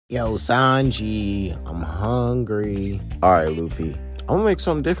Yo, Sanji, I'm hungry. All right, Luffy, I'm gonna make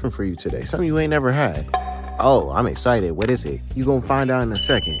something different for you today. Something you ain't never had. Oh, I'm excited. What is it? You gonna find out in a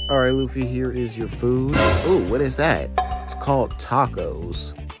second. All right, Luffy, here is your food. Ooh, what is that? It's called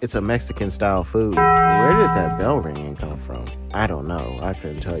tacos. It's a Mexican-style food. Where did that bell ringing come from? I don't know. I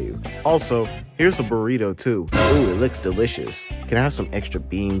couldn't tell you. Also, here's a burrito, too. Ooh, it looks delicious. Can I have some extra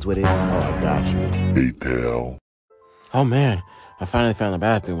beans with it? Oh, I got you. Hey, pal. Oh, man. I finally found the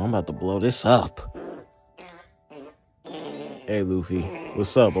bathroom. I'm about to blow this up. Hey, Luffy.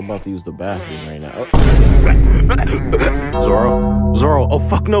 What's up? I'm about to use the bathroom right now. Oh. Zoro. Oh,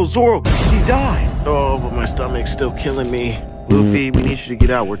 fuck no, Zoro. He died. Oh, but my stomach's still killing me. Luffy, we need you to get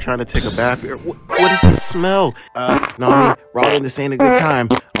out. We're trying to take a bath here. What is this smell? Nami, Robin, this ain't a good time.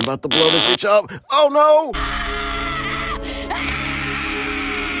 I'm about to blow this bitch up. Oh, no.